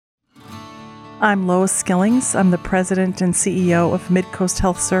I'm Lois Skillings. I'm the president and CEO of Midcoast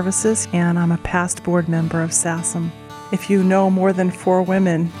Health Services, and I'm a past board member of SASM. If you know more than 4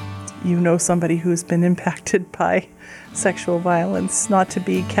 women, you know somebody who's been impacted by sexual violence. Not to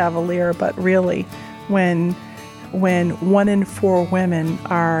be cavalier, but really, when 1 in 4 women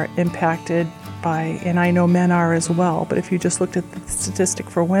are impacted by, and I know men are as well, but if you just looked at the statistic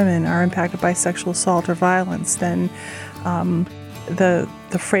for women are impacted by sexual assault or violence, then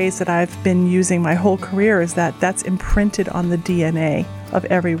the phrase that I've been using my whole career is that that's imprinted on the DNA of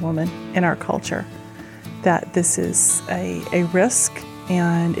every woman in our culture, that this is a risk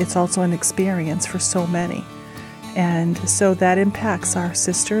and it's also an experience for so many. And so that impacts our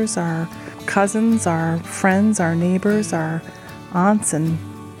sisters, our cousins, our friends, our neighbors, our aunts, and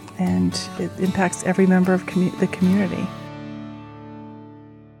it impacts every member of the community.